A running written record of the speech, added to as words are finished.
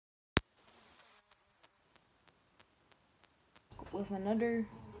with another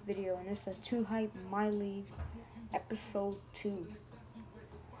video, and it's a 2 Hype My League episode 2.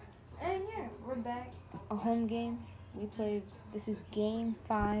 And yeah, we're back. A home game. We played. This is game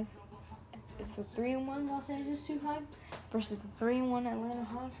 5. It's a 3-1 Los Angeles 2 Hype versus the 3-1 Atlanta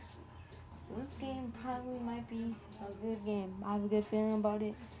Hawks. This game probably might be a good game. I have a good feeling about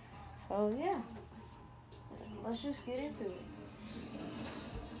it. So yeah, let's just get into it.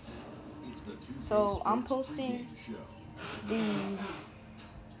 So I'm posting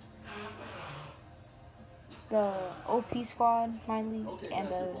the OP squad My League and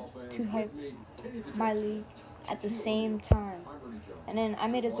the 2 Hype My League at the same time. And then I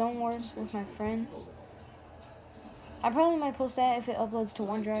made a Zone Wars with my friends. I probably might post that if it uploads to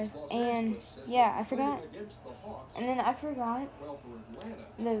OneDrive. And yeah, I forgot. And then I forgot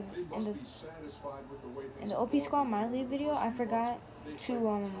in the OP Squad My League video, I forgot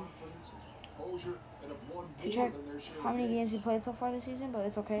to check how many games we played so far this season, but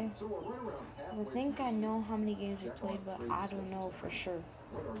it's okay. I think I know how many games we played, but I don't know for sure.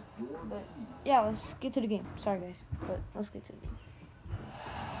 But yeah, let's get to the game. Sorry guys, but let's get to the game.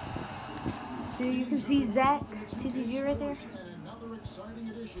 So you can see Zach, TTG right there. Another exciting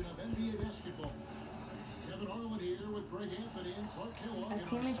edition of NBA basketball. Kevin Harlan here with Greg Anthony and Clark Kellogg. Our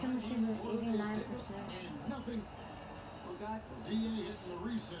teammate chemistry is 89%. Nothing. DA hitting the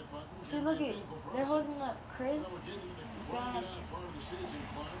reset button. See, look at, they're holding up Chris. Part of the season,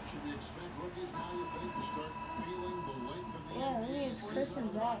 Clark. Should we expect rookies now, you think, to start feeling the length of the yeah, look at Chris and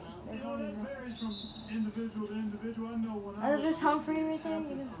Zach. They're holding up. Varies from individual to individual. I know when Oh, there's Humphrey right there,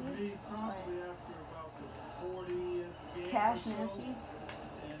 you can see. Probably after about the 40th game. Cash Nasty.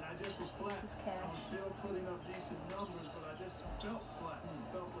 And I just was flat. I was still putting up decent numbers, but I just felt flat,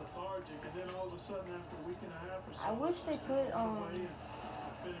 felt lethargic. And then all of a sudden, after a week and a half or so, I wish they put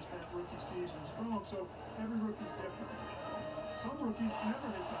finish that rookie season strong. So every rookie's different. Some rookies never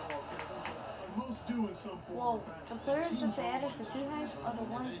hit the ball, but most do in some form. Well, the players that they added for 2 Hype are the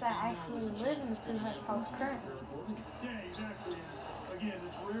ones that actually live in the 2 Hype house currently. Yeah, exactly. And again,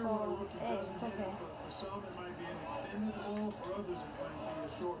 it's rare when a rookie doesn't hit it, but for some it might be an extended ball, for others it might be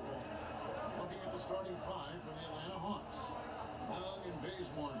a short ball. Looking at the starting 5 for the Atlanta Hawks. Young and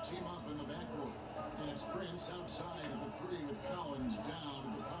Bazemore team up in the backcourt. And it's Prince outside of the 3 with Collins down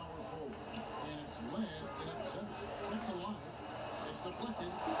at the power forward. And it's led and it's kept alive. It's deflected.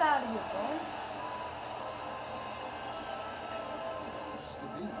 Get out of here, boy.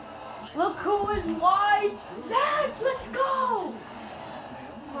 Look who is wide! Zach, let's go! Oh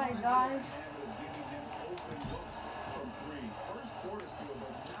my gosh.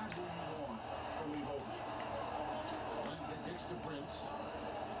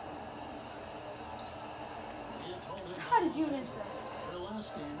 How did you miss that?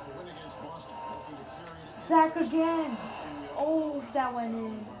 Zach again! Oh, if that went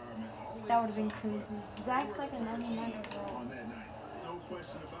in. That would have been crazy. Zach's like a 99 overall. No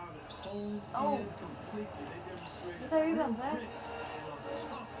question about it. Oh. Get that rebound, Zach.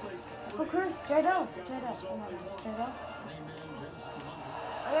 Oh, Chris, straight up. Straight up. Straight up.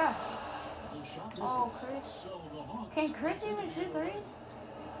 Oh, yeah. Oh, Chris. Can Chris even shoot threes?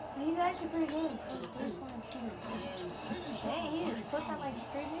 He's actually pretty good for the 3-point shooter. Dang, he just put that like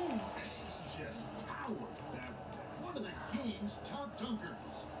straight in. Just powered that one of the game's top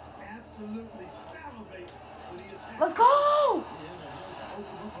dunkers. Absolutely salivates when he attacks. Let's go!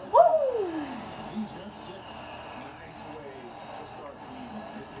 Woo! He's got 6. Nice way to start the evening.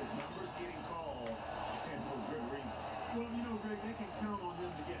 His numbers getting called, and for good reason. Well, you know, Greg, they can count on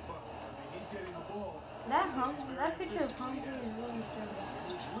him to get buckets. I mean, he's getting the ball. That picture of Humphrey is really striking.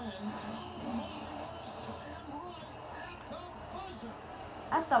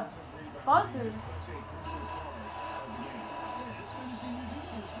 At the buzzer.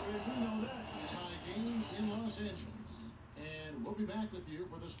 Tie game in Los Angeles. And we'll be back with you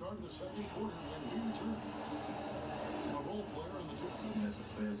for the start of the second quarter when we return. A role player in the 2. At the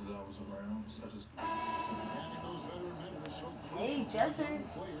fans that I was around, such as having those veteran mentors so close Hey, Jester.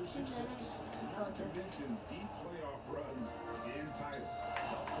 player success. not to mention deep playoff runs and titles.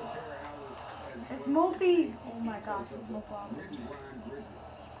 Help prepare Howard as he It's Mopey. Oh my gosh, it's Mopey.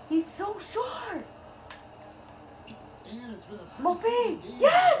 He's so short. Mopey!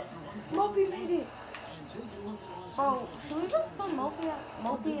 Yes! Mopey made it. Bro, should we just put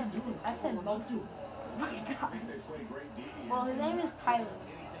Mopey and I said Mopey. Oh my god. Well, his name is Tyler.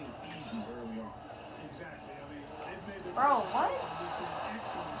 Bro, what?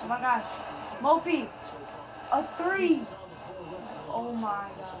 Oh my gosh. Mopey. A 3. Oh my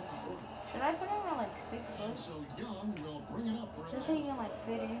god. Should I put him at like 6 And foot? so Young will bring it up for Just so he can like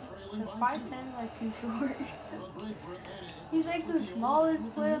fit in. trailing Because by 5'10" is like too short. Well, great for Atlanta. He's like the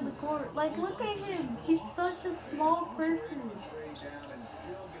smallest player on the court. Like, look at him. He's such a small person.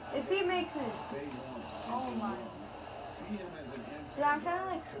 If he makes it. Oh my. Yeah, I'm trying to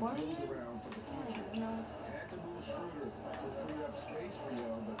like score him. Like, no.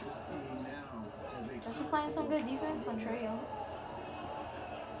 Just playing some good defense on Trae Young.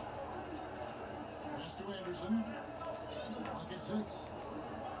 Pass to Anderson. Pocket 6.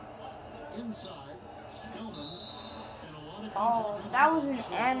 Inside. Spellman. And a lot of Oh, that was an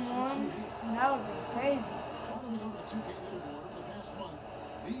and one. That would be crazy. Why don't we go to the 2K leaderboard? Over the past month,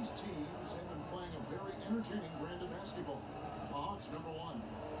 these teams have been playing a very entertaining brand of basketball. The Hawks, number 1.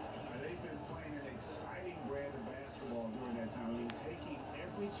 They've been playing an exciting brand of basketball during that time. I mean, taking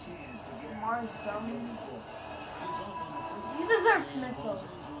every chance to get out. He's off on the free. You deserve to miss Los those.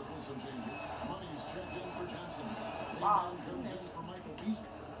 Angeles with some changes. Money's checked in for Johnson. Wow, Rebound comes in for Michael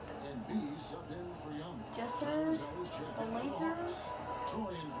Beasley. And B subbed in for Young. Jesser, Always checked the in for laser. Hawks.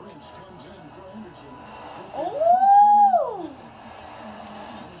 Torian Prince comes in for Anderson. Oh!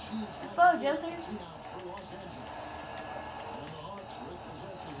 The Machine's got Let's go, Jesser. 2 out for Los Angeles. And the Hawks with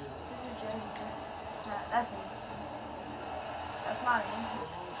possession here. That's him. That's not him.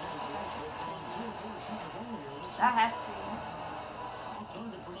 Los Angeles with on 2 for a shot of goal here. This That has to be him. off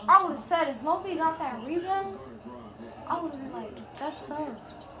target for I would have Knox. said if Moby got that rebound, I would have been like, that's so.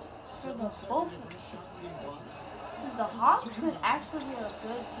 For the both. The Hawks could actually be a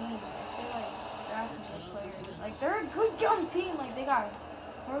good team if they like drafted good players. Like they're a good young team. Like they got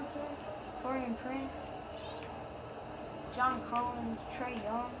Horton, Torian Prince, John Collins, Trae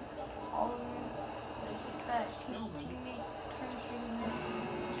Young, all of them. It's just that teammate chemistry.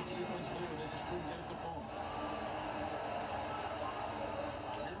 Sequence there, they just couldn't get it to fall.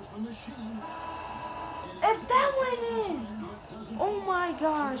 Here's the Machine. If that went in, oh my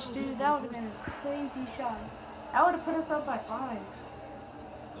gosh, dude, that would have been a crazy shot. That would have put us up by 5.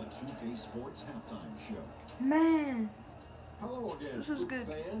 The 2K Sports Halftime Show. Man, Hello again, This was Hoop good.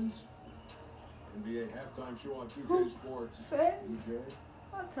 fans. NBA halftime show on 2K Sports. fan. DJ,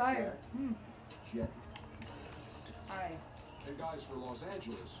 I'm tired. Jet, Alright. and guys for Los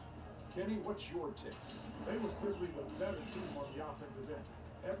Angeles. Kenny, what's your take? They were simply the better team on the offensive end.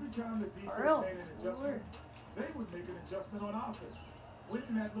 Every time the defense real? made an adjustment, they would make an adjustment on offense.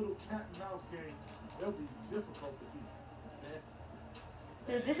 Winning that little cat and mouse game, they'll be difficult to beat.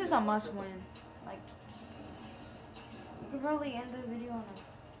 Dude, this is a must win. Like, we could probably end the video on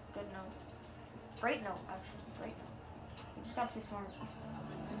a good note. Great note, actually. Great note. We just got too smart.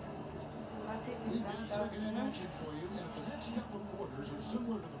 I'll take this We've got back out. second in action for you, and if the next couple of quarters are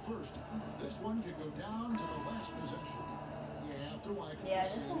similar to the first, this one could go down to the last possession. You have to like Yeah,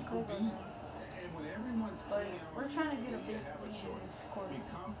 it. this one could go down. And when everyone's But playing we're on trying to you, get a big you have a lead in choice. this quarter.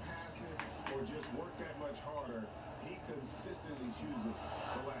 Become passive or just work that much harder. He consistently chooses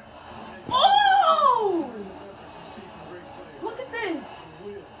the latter. Oh! You see from great players. Look at this!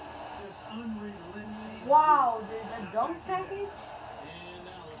 Will, just unrelenting. Wow, dude, the dunk package? And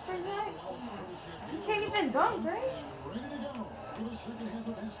now let's For check Zach? out the Wallets courtesy of You can't even dunk, right? And ready to go for the second half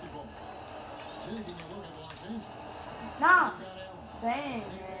of basketball. Taking a look at Los Angeles. Nah. They've got Allen. Dang,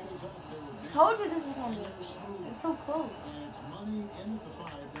 He man. goes up there with Davis. Told you this was gonna be. And they're smooth. It's so close. And it's money in at the 5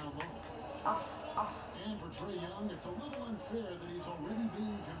 down low. And for Trae Young, it's a little unfair that he's already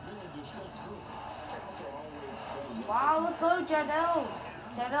being compared to Steph Curry. Wow, let's go, Jadel.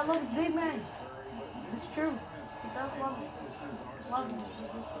 Jadel loves big man. It's true. He does love it. Love him.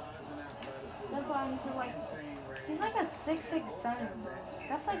 That's why he's like, he's like a 6'6" center, bro.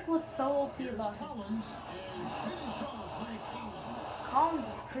 That's like what's so OP Here's about him. Collins and finish off by Collins. Collins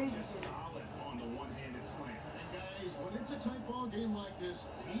is crazy, dude. Solid on the one-handed slam. And guys, when it's a tight ball game like this,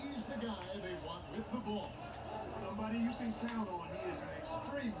 he's the guy they want with the ball. Somebody you can count on. He is an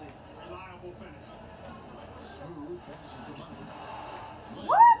extremely reliable finisher. Smooth passes to Money.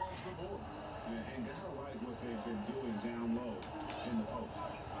 What? And gotta like what they've been doing down low in the post.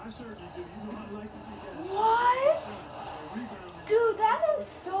 I certainly do. You know I'd like to see that. What? Dude, that is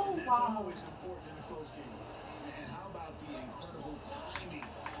so That's wild. always important in a close game. And how about the incredible timing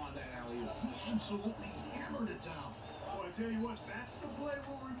on that alley-oop? He absolutely hammered it down. Boy, I tell you what, that's the play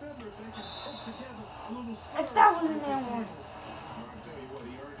we'll remember if they can put together a little If that was in there one. I tell you what,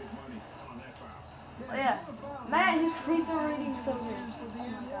 he earned his money on that foul. Oh, yeah. Man, his free throw rating is so good. Oh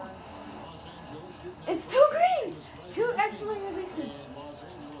my god. Los Angeles shooting It's 2 greens! 2 excellent releases. And Los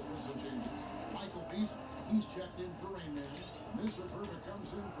Angeles with some changes. Michael Beasley, he's checked in for Rain Man. Mr. Perfect comes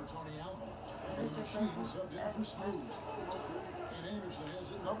in for Tony Allen. And the Machine subbed in for Smooth. And Anderson has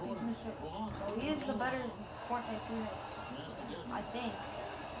it in the Nope, he's corner. Mr. Belongs So to he is the ball. better Fortnite teammate, Has to get it. I think.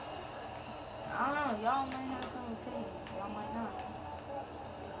 I don't know. Y'all might have some opinions. Y'all might not.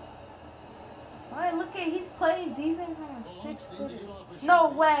 Alright, look at he's playing defense on a 6-footer. No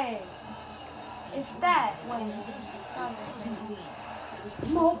way. It's that way.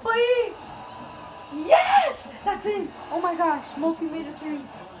 Smokey! Yes! That's it! Oh my gosh, Smokey made a 3.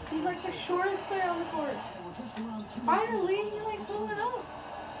 He's like the shortest player on the court. Finally, he like blew it up.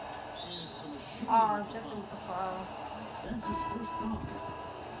 Oh, just with the foul. That's his first foul.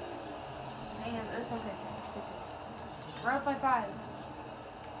 Damn, it's okay. It's okay. We're up by 5.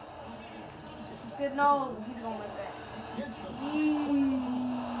 This is good. No, he's gonna let that. Gets the And really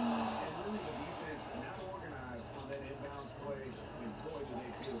the defense not organized on that inbounds play, and boy did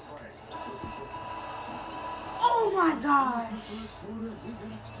they pay the price. Oh my gosh. first quarter. We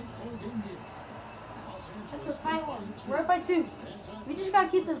got a tight ball game here. Los That's Angeles a tight one. We're up by 2. We just gotta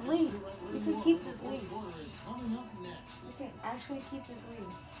keep this lead. We can keep this lead. quarter is coming up next. We can actually keep this lead.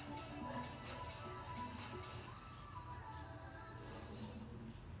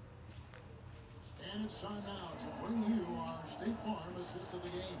 And it's time now to bring you our State Farm assist of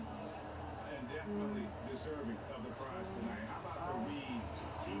the game. And definitely deserving of the prize tonight. How about the read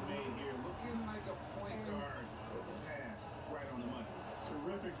he made here? Looking like a point guard with a pass right on the money.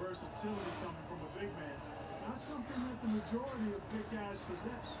 Terrific versatility coming from a big man. Not something that the majority of big guys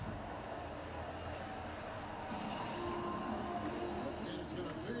possess. And it's been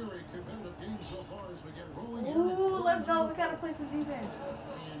a very competitive game so far as we get rolling here. Ooh, let's go. We gotta play some defense.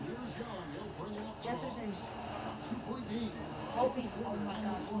 And here's Young. He'll bring it up to Jefferson. a 2-point game. Moby. Oh my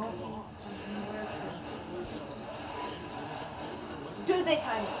gosh. Moby. Dude, they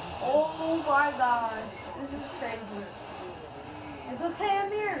tied it. Oh my gosh. This is crazy. It's okay,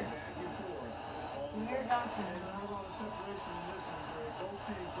 Amir. Amir Johnson. Not a lot of separation in this one, Greg. Both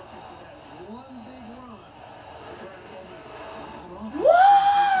teams looking for that one big run.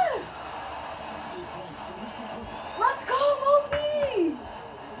 What? Let's go, Moby!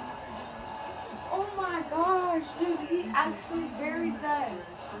 Oh my gosh, dude, he actually buried that.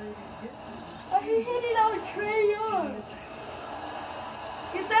 Oh, he hit it out, Trae Young.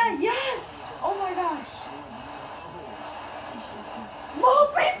 Get that? Yes! Oh my gosh.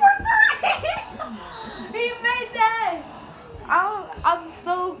 Moby for 3! He made that! I'm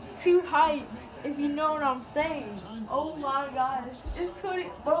so too hyped, if you know what I'm saying. Oh my gosh. It's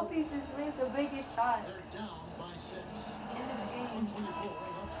funny. Moby just made the biggest shot They're down by 6. in this game. 24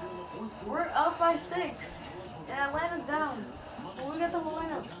 left here in the fourth quarter. We're up by 6, and Atlanta's down. But we got the whole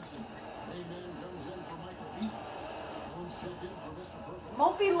lineup. Johnson. Rayman comes in for Michael Beasley. Owens checked in for Mr. Perfect.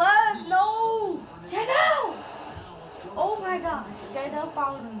 Moby left. No. Jadel. Now let's go. Oh my gosh. Jadel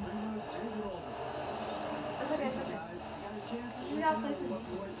fouled him. David Olden. It's okay. It's okay. We gotta play some.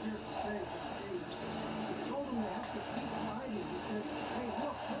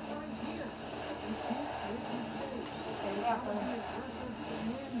 Okay, we gotta play.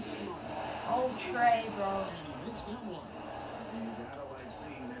 Oh, Trae, bro. And he makes that one. And you gotta like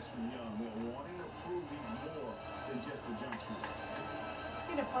seeing this from Young. We're wanting to prove he's more than just a jump shooter.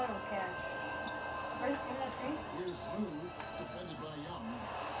 Let's get a play with Cash. First, give me that screen. Here's Smooth, defended by Young.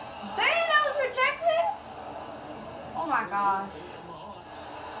 Dang, that was rejected. Oh my gosh. And the Hawks.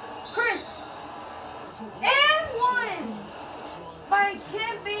 Chris. And one by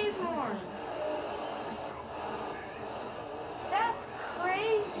Kim Bazemore. That's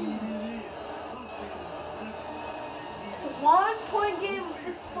crazy. It's a 1-point game with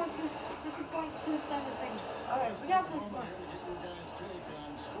 50.27 seconds. Okay, we gotta play smart. Here to get your guys' take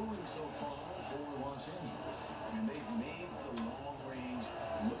on scoring so far for Los Angeles. And they've made the long range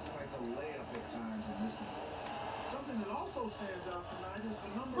look like a layup at times in this one. Something that also stands out tonight is the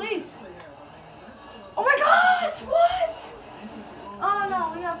number Please. of they have. I mean, that's Oh my gosh, what? defensive on Oh no,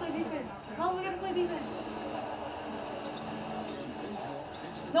 we gotta play defense. No, we gotta play defense.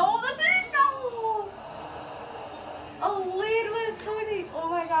 No, that's it. No. A lead with 20. Oh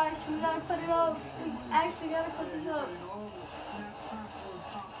my gosh, we gotta put it up. We actually gotta put this up.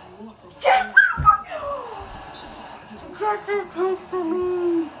 Jesser takes the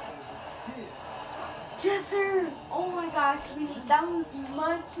lead. Jesser. Oh my gosh, that was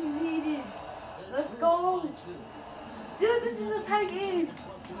much needed. Let's go. Dude, this is a tight game.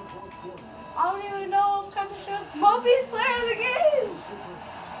 I don't even know. I'm kind of shook. Moby's player of the game.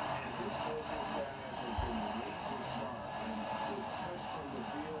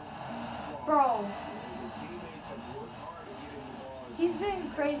 Bro. He's been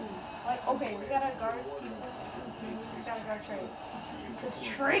crazy. Like, okay, we gotta guard people. We gotta guard Trae. Because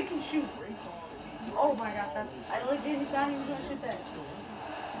Trae can shoot. Oh my gosh, I legit thought he was going to shoot that.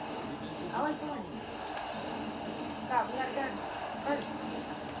 I like something. God, we gotta get him.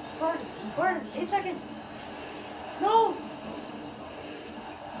 Gordon, 8 seconds. No!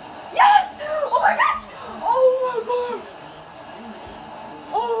 Yes! Oh my gosh! Oh my gosh!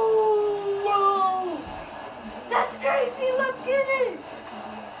 Oh, no! That's crazy! Let's get it!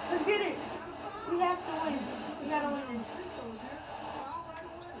 Let's get it! We have to win. We gotta win this.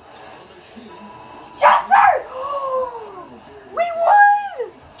 Jesser! We won!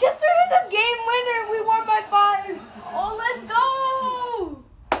 Jesser hit a game winner. We won by 5. Oh, let's go!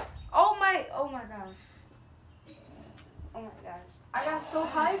 Oh my gosh. Oh my gosh. I got so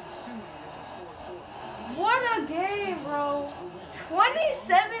hyped. What a game, bro.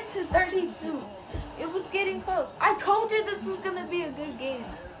 27-32. It was getting close. I told you this was going to be a good game.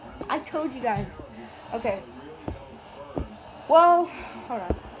 I told you guys. Okay. Well, hold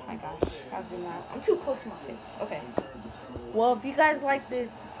on. My gosh. I'll zoom out. I'm too close to my face. Okay. Well, if you guys like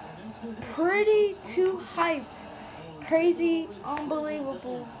this pretty too hyped, crazy,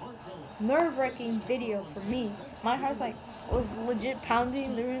 unbelievable, nerve-wracking video for me, my heart's like was legit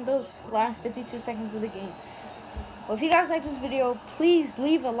pounding during those last 52 seconds of the game. Well, if you guys like this video, please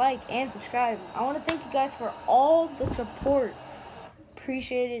leave a like and subscribe. I want to thank you guys for all the support.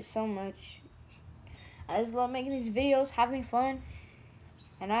 Appreciate it so much. I just love making these videos, having fun.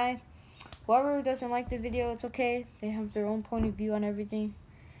 And whoever doesn't like the video, it's okay. They have their own point of view on everything.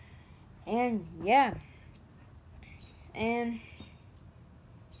 And yeah. And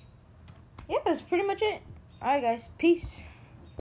yeah, that's pretty much it. Alright guys, peace.